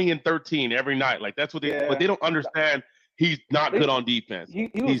up 20 and 13 every night. Like that's what they. But they don't understand he's not good on defense.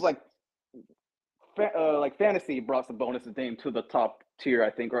 He was like fantasy brought Sabonis' name to the top tier, I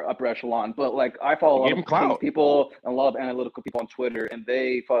think, or upper echelon. But like I follow a lot of Kings people and a lot of analytical people on Twitter, and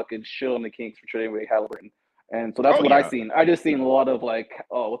they fucking shit on the Kings for trading away Halliburton. And so that's what I seen. I just seen a lot of like,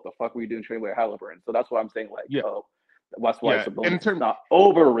 oh, what the fuck were you doing trading away Halliburton? So that's what I'm saying. Like, oh, that's why Sabonis is not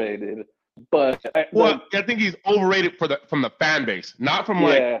overrated. But I think he's overrated from the fan base, not from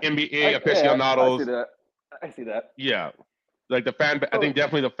like NBA aficionados. I see that. Yeah, like the fan. I think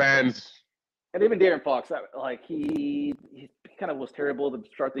definitely the fans. And even De'Aaron Fox, like he kind of was terrible to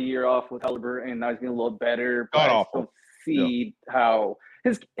start the year off with Halliburton, and now he's getting a little better. But I don't see how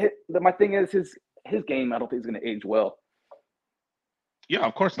my thing is his game, I don't think is going to age well. Yeah,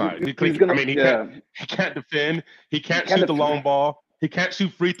 of course not. He can't defend. He can't shoot the long ball. He can't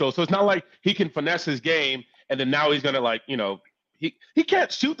shoot free throws. So it's not like he can finesse his game and then now he's going to he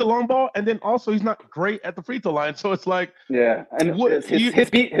can't shoot the long ball and then also he's not great at the free throw line. So it's like and his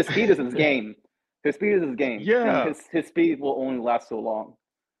speed is his game. His speed is his game. Yeah, and his speed will only last so long.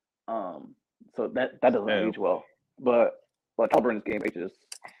 So that doesn't age well. But Halliburton's game ages.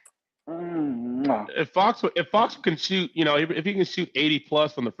 If Fox can shoot, if he can shoot 80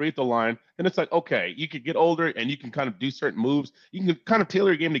 plus from the free throw line, then it's like, okay, you could get older and you can kind of do certain moves. You can kind of tailor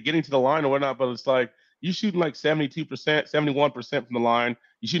your game to getting to the line or whatnot, but it's like you shooting like 72%, 71% from the line.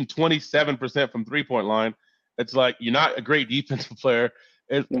 You shooting 27% from 3-point line. It's like you're not a great defensive player.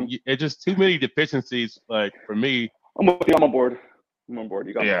 It's just too many deficiencies. Like for me, I'm on board.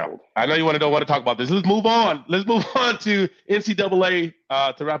 You got me. I know you want to talk about this. Let's move on. Let's move on to NCAA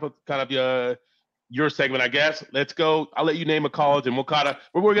to wrap up kind of your segment, I guess. Let's go. I'll let you name a college, and we'll kind of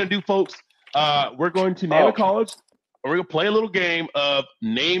what we're gonna do, folks. We're going to name a college, and we're gonna play a little game of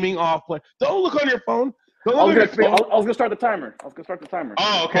naming off play. Don't look on your phone. I was gonna start the timer.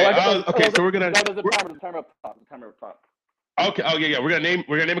 Oh, okay. So we're gonna the timer up top. Okay. Oh yeah. We're gonna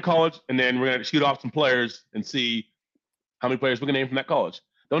name a college, and then we're gonna shoot off some players and see how many players we can name from that college.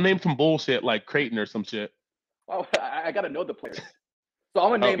 Don't name some bullshit like Creighton or some shit. Oh, I got to know the players. So I'm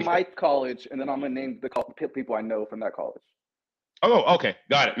going to name my college, and then I'm going to name the people I know from that college. Oh, okay.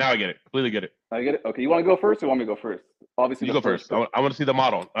 Got it. Now I get it. Completely get it. I get it? Okay. You want to go first or want me to go first? Obviously, you go first. I want to see the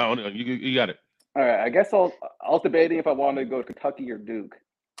model. You got it. All right. I guess I was debating if I wanted to go to Kentucky or Duke.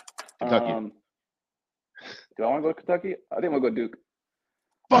 Kentucky. Do I want to go to Kentucky? I think I'm going to go Duke.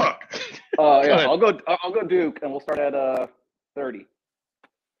 Fuck. I'll go Duke, and we'll start at 30.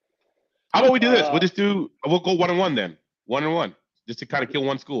 How about we do this? We'll go 1-1 then. 1-1, just to kind of kill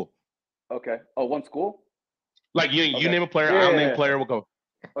one school. Okay. Oh, one school? Like you name a player, I'll name a player. We'll go.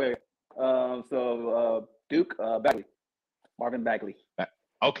 Okay. So Duke, Bagley, Marvin Bagley.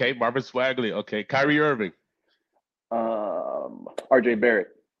 Okay, Marvin Swagley. Okay, Kyrie Irving. RJ Barrett.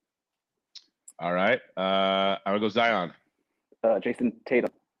 All right. I'm gonna go Zion. Jason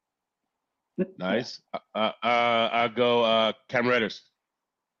Tatum. Nice. I'll go Cam Reddish.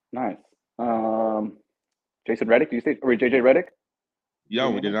 Nice. Jason Reddick, do you say or JJ Reddick? Yeah,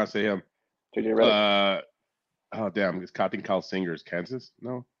 we did not say him. JJ Reddick. Oh damn, I think Kyle Singer is Kansas.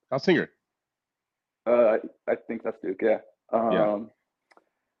 No, Kyle Singer. I think that's Duke. Yeah.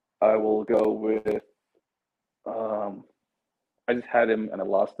 I will go with. I just had him and I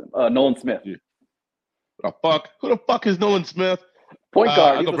lost him. Nolan Smith. Yeah. Who the fuck is Nolan Smith? Point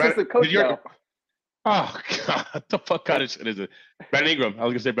guard. He's assistant coach now. Oh God, what the fuck kind of shit is it? Brandon Ingram. I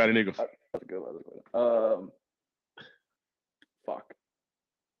was gonna say Brandon Ingram. That's a good one. Fuck.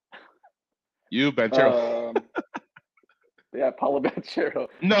 You Banchero. Yeah, Paulo Banchero.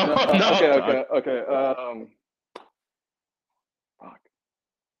 No. Okay. Fuck.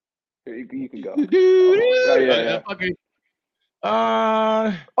 Here, you can go. Yeah. Okay.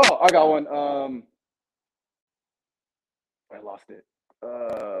 I got one. I lost it.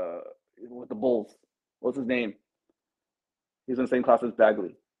 With the Bulls. What's his name? He's in the same class as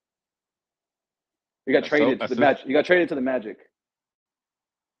Bagley. You got traded to the Magic. You got traded to the Magic.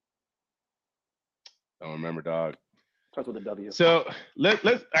 Don't remember, dog. Starts with a W. So let's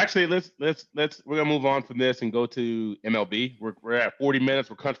we're gonna move on from this and go to MLB. We're at 40 minutes.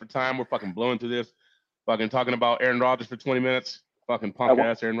 We're crunched for time. We're fucking blowing through this. Fucking talking about Aaron Rodgers for 20 minutes. Fucking punk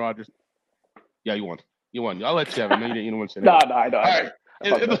ass Aaron Rodgers. Yeah, you won. I'll let you have it. No, you didn't want to say that. No, I don't. All right.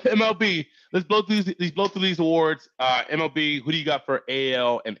 MLB. Let's blow through these awards. MLB. Who do you got for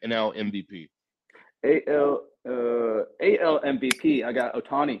AL and NL MVP? AL MVP. I got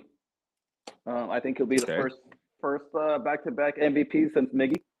Ohtani. I think he'll be the first back-to-back MVP since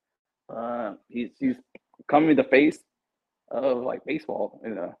Miggy. He's coming the face of like baseball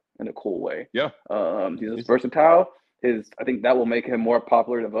in a cool way. Yeah. He's versatile. I think that will make him more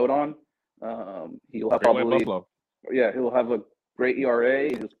popular to vote on. He'll have he'll have a great ERA.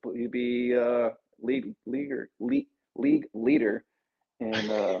 He'll be league leader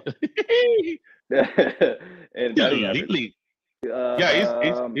and and elite.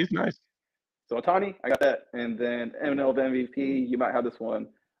 Yeah, he's nice. So Ohtani, I got that, and then NL MVP. You might have this one.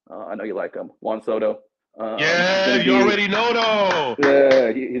 I know you like him, Juan Soto. You already know though.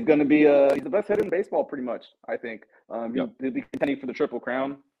 Yeah, he's going to be he's the best hitter in baseball, pretty much. I think he'll be contending for the Triple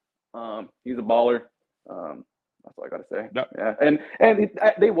Crown. He's a baller. That's all I got to say. Yep. Yeah, and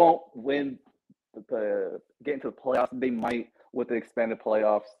they won't win get into the playoffs. They might with the expanded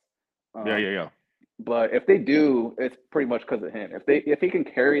playoffs. Yeah. But if they do, it's pretty much because of him. If he can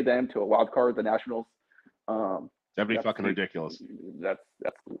carry them to a wild card, the Nationals, that'd be fucking ridiculous. That's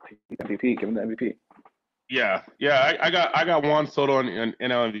MVP. Give him the MVP. Yeah. I got Juan Soto on NL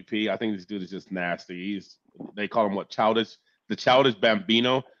MVP. I think this dude is just nasty. They call him childish. The childish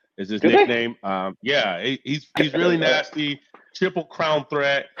Bambino is his nickname. He's really nasty. Triple Crown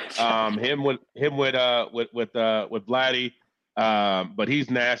threat. Him with Vladdy. But he's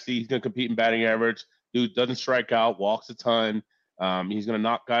nasty. He's gonna compete in batting average. Dude doesn't strike out, walks a ton. He's gonna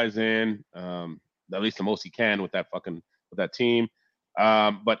knock guys in. At least the most he can with that team.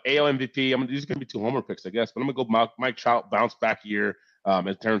 But AL MVP, these are gonna be 2 homer picks, I guess. But I'm gonna go Mike Trout, bounce back year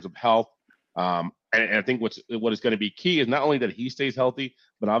in terms of health. And I think what is going to be key is not only that he stays healthy,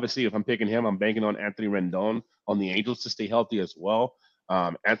 but obviously if I'm picking him, I'm banking on Anthony Rendon on the Angels to stay healthy as well.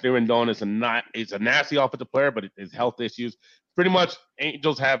 Anthony Rendon is a nasty offensive player, but his health issues. Pretty much,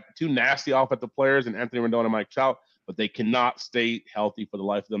 Angels have 2 nasty offensive players in Anthony Rendon and Mike Trout, but they cannot stay healthy for the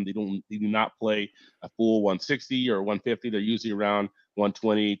life of them. They do not play a full 160 or 150. They're usually around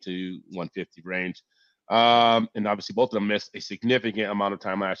 120 to 150 range. And obviously, both of them missed a significant amount of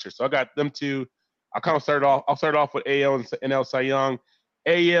time last year. So I got them 2. I'll start off with AL and NL Cy Young.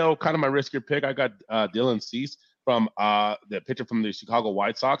 AL, kind of my riskier pick. I got Dylan Cease from the pitcher from the Chicago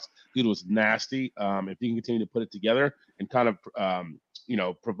White Sox. Dude was nasty. If he can continue to put it together and kind of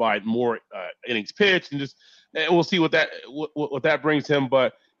provide more innings pitched, and we'll see what that brings him.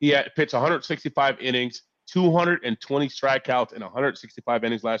 But he had pitched 165 innings, 220 strikeouts in 165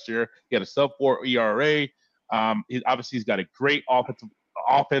 innings last year. He had a sub-4 ERA. He's got a great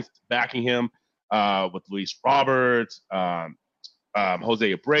offense backing him with Luis Roberts,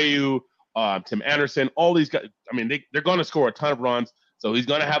 Jose Abreu, Tim Anderson, all these guys. They're going to score a ton of runs, so he's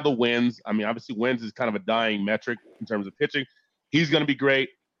going to have the wins. Obviously, wins is kind of a dying metric in terms of pitching. He's going to be great.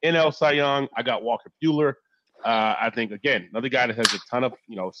 NL Cy Young, I got Walker Buehler. I think, again, another guy that has a ton of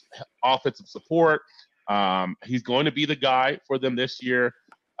offensive support. He's going to be the guy for them this year.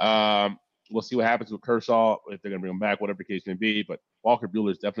 We'll see what happens with Kershaw, if they're going to bring him back, whatever the case may be. But Walker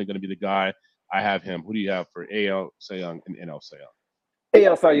Buehler is definitely going to be the guy. I have him. Who do you have for AL Cy Young and NL Cy Young?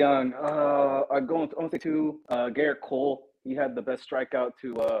 AL Cy Young. I'm going to say 2. Garrett Cole. He had the best strikeout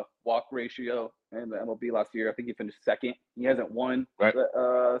to walk ratio in the MLB last year. I think he finished 2nd. He hasn't won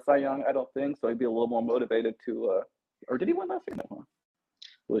Cy Young, I don't think. So he'd be a little more motivated to. Or did he win last year?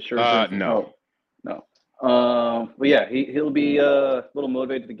 No. No. But yeah, he'll be a little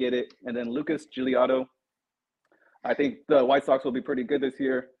motivated to get it. And then Lucas Giolito. I think the White Sox will be pretty good this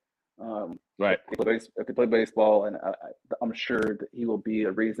year. If they play baseball, and I'm sure that he will be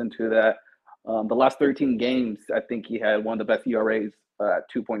a reason to that. The last 13 games, I think he had one of the best ERAs at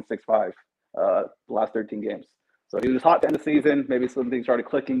 2.65. The last 13 games. So he was hot to end the season. Maybe some things started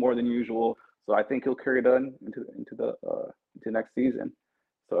clicking more than usual. So I think he'll carry it on into next season.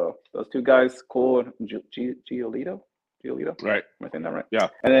 So those 2 guys, Cole and Giolito. Right. Am I saying that right? Yeah.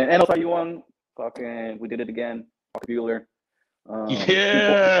 And then NL Cy Young, we did it again. Buehler.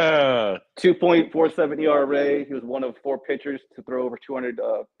 2.47 ERA. He was one of 4 pitchers to throw over 200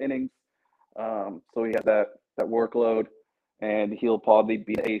 innings. So he had that workload, and he'll probably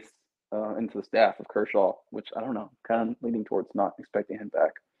be the ace into the staff of Kershaw, which I don't know, kind of leaning towards not expecting him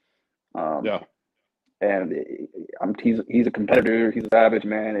back. Yeah. And he's a competitor. He's a savage,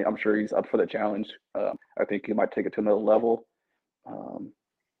 man. I'm sure he's up for the challenge. I think he might take it to another level.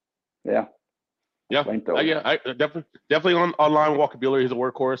 Yeah. I definitely on line with Walker Buehler. He's a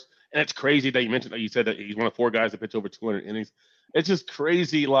workhorse, and it's crazy that you said that he's one of 4 guys that pitch over 200 innings. It's just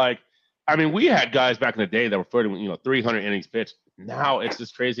crazy. Like, I mean, we had guys back in the day that were flirting with 300 innings pitched. Now it's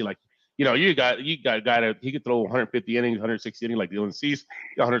just crazy. Like, you got a guy that he could throw 150 innings, 160 innings, like Dylan Cease,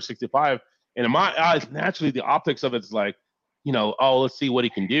 165. And in my eyes, naturally, the optics of it's like, let's see what he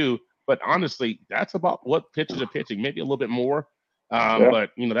can do. But honestly, that's about what pitchers are pitching, maybe a little bit more.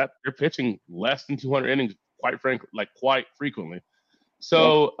 But that they're pitching less than 200 innings, quite frequently.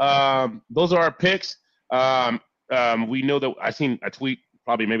 So those are our picks. We know that I seen a tweet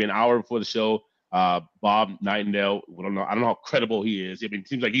probably maybe an hour before the show. Bob Nightingale, I don't know how credible he is. I mean, it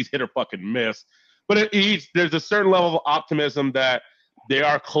seems like he's hit or fucking miss. But there's a certain level of optimism that they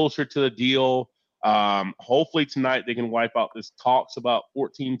are closer to the deal. Hopefully tonight they can wipe out this talks about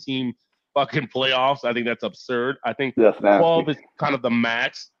 14-team fucking playoffs. I think that's absurd. I think 12 is kind of the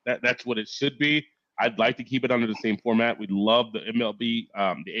max. That's what it should be. I'd like to keep it under the same format. We'd love the MLB,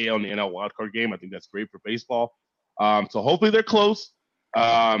 the AL and the NL wildcard game. I think that's great for baseball. So hopefully they're close.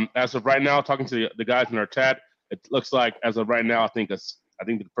 As of right now, talking to the guys in our chat, it looks like as of right now, I think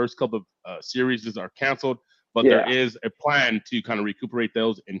the first couple of series are canceled, but there is a plan to kind of recuperate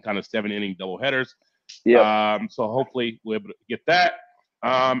those in kind of 7-inning doubleheaders. So hopefully we'll be able to get that.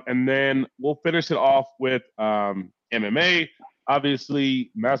 And then we'll finish it off with MMA.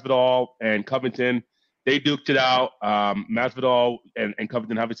 Obviously, Masvidal and Covington, they duked it out. Masvidal and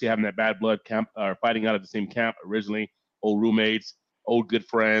Covington obviously having that bad blood camp, or fighting out of the same camp originally, old roommates, old good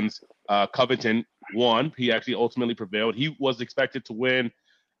friends. Covington won. He actually ultimately prevailed. He was expected to win.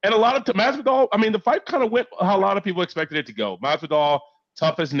 And a lot of Masvidal, I mean, the fight kind of went how a lot of people expected it to go. Masvidal,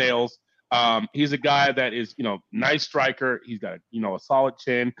 tough as nails. He's a guy that is, nice striker. He's got, a solid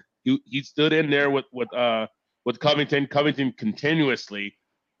chin. He stood in there with Covington. Covington continuously,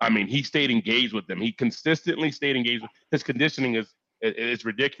 I mean, he stayed engaged with them. He consistently stayed engaged. His conditioning is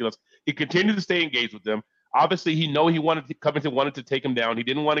ridiculous. He continued to stay engaged with them. Obviously, Covington wanted to take him down. He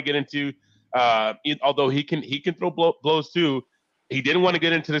didn't want to get into, although he can throw blows too. He didn't want to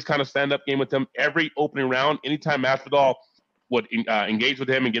get into this kind of stand-up game with them every opening round. Anytime Masvidal would engage with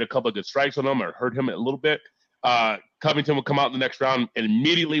him and get a couple of good strikes on him or hurt him a little bit, Covington would come out in the next round and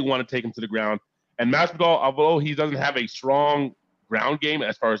immediately want to take him to the ground. And Masvidal, although he doesn't have a strong ground game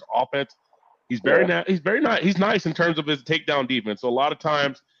as far as offense, he's nice in terms of his takedown defense. So a lot of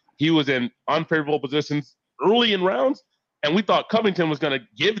times he was in unfavorable positions early in rounds, and we thought Covington was going to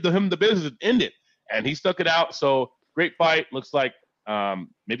give him the business and end it, and he stuck it out. So great fight. Looks like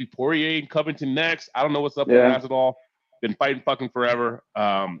maybe Poirier and Covington next. I don't know what's up with Masvidal. Been fighting fucking forever.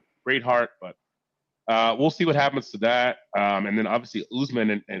 Great heart, but we'll see what happens to that. And then obviously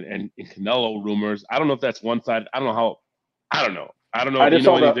Usman and Canelo rumors. I don't know if that's one-sided. I don't know. I don't know if you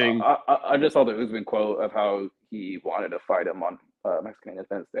know anything. I just saw the Usman quote of how he wanted to fight him on Mexican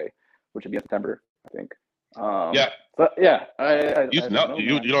Independence Day, which would be in September, I think. So, yeah. You don't know?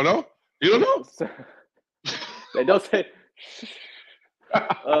 You don't know? They don't say.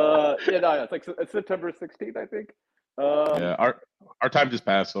 It's September 16th, I think. Our time just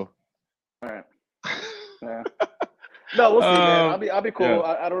passed, so. All right. Yeah. No, we'll see, man. I'll be cool.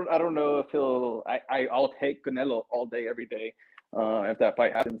 Yeah. I don't know if I'll take Canelo all day, every day. If that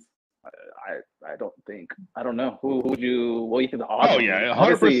fight happens, I don't know. What do you think the odds?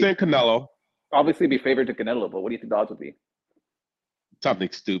 100% Canelo. Obviously, be favored to Canelo, but what do you think the odds would be? Something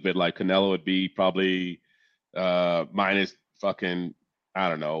stupid like Canelo would be probably minus fucking, I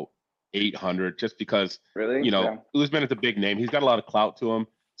don't know, 800, just because Usman is a big name. He's got a lot of clout to him.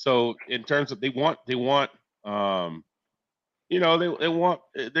 So in terms of they're going to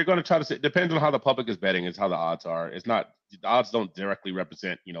try to say, depends on how the public is betting is how the odds are. It's not, the odds don't directly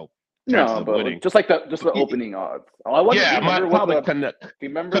represent, chances of winning. Just the opening odds. Probably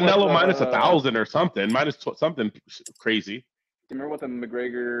Canelo minus 1,000 or something, minus something crazy. Do you remember what the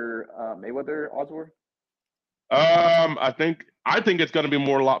McGregor Mayweather odds were? I think it's going to be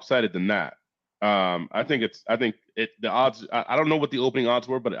more lopsided than that. The odds. I don't know what the opening odds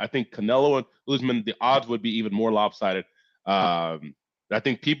were, but I think Canelo and Usman, the odds would be even more lopsided. I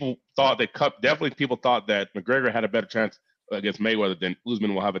think people thought that McGregor had a better chance against Mayweather than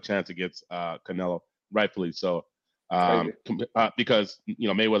Usman will have a chance against Canelo, rightfully so. Because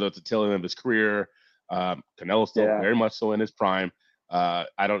Mayweather at the tail end of his career, Canelo still very much so in his prime.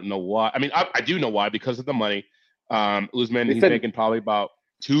 I don't know why. I mean, I do know why, because of the money. Usman, he's making probably about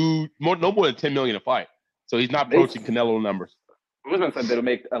no more than 10 million a fight. So he's not approaching Canelo numbers. Usman said they'll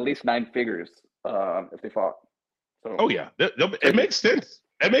make at least 9 figures if they fought. So, oh yeah, it makes sense.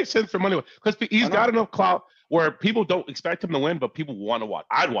 It makes sense for money because he's got enough clout where people don't expect him to win, but people want to watch.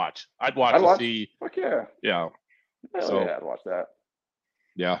 I'd watch to see. Fuck yeah. Yeah. So yeah, I'd watch that.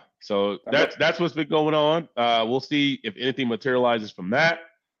 Yeah. So that's what's been going on. We'll see if anything materializes from that.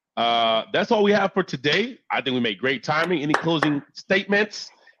 That's all we have for today. I think we made great timing. Any closing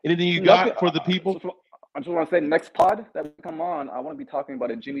statements? Anything you got for the people? I just want to say next pod that we come on, I want to be talking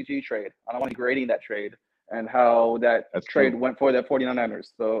about a Jimmy G trade. I want to be grading that trade and how that's trade went for the 49ers.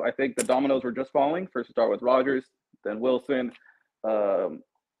 So I think the dominoes were just falling. First to start with Rodgers, then Wilson, and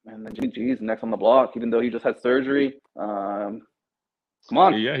then Jimmy G's next on the block, even though he just had surgery. Come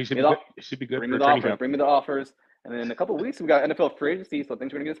on. Yeah, he should be good. It should be good. Bring me the offers. And then in a couple of weeks, we got NFL free agency, so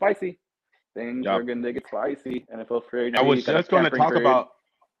things are going to get spicy. Are going to get spicy. NFL free agency. I was just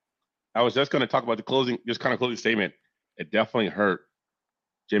going to talk about the closing statement. It definitely hurt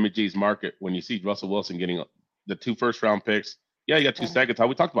Jimmy G's market when you see Russell Wilson getting the 2 first-round picks. Yeah, he got 2 seconds. How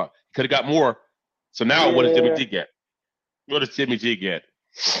we talked about. He could have got more. So now what does Jimmy G get? What does Jimmy G get?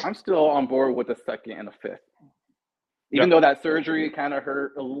 I'm still on board with the 2nd and the 5th. Even though that surgery kind of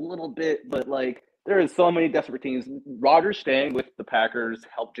hurt a little bit, but like there is so many desperate teams. Rodgers staying with the Packers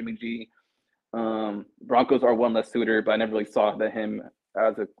helped Jimmy G. Broncos are one less suitor, but I never really saw him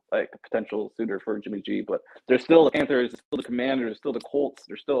as a potential suitor for Jimmy G. But there's still the Panthers, there's still the Commanders, there's still the Colts,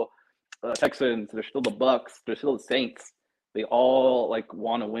 there's still Texans, there's still the Bucks, there's still the Saints. They all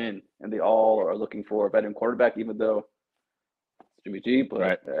want to win, and they all are looking for a veteran quarterback, even though it's Jimmy G.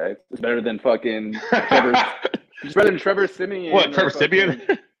 But it's better than fucking Trevor. It's better than Trevor Siemian. What, Trevor Siemian?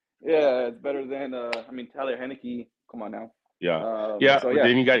 Yeah, it's better than Tyler Heineke. Come on now. Yeah.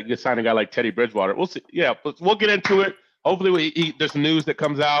 Then you got to sign a guy like Teddy Bridgewater. We'll see. Yeah, but we'll get into it. Hopefully, there's some news that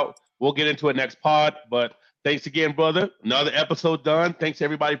comes out. We'll get into it next pod. But thanks again, brother. Another episode done. Thanks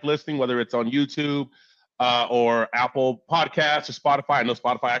everybody for listening, whether it's on YouTube or Apple Podcasts or Spotify. I know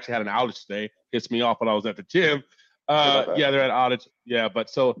Spotify actually had an outage today. Pissed me off when I was at the gym. Yeah, they're at outage. Yeah, but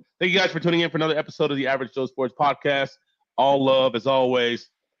so thank you guys for tuning in for another episode of the Average Joe Sports Podcast. All love as always.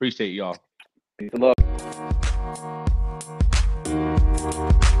 Appreciate y'all. Peace and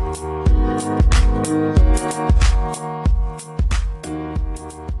love.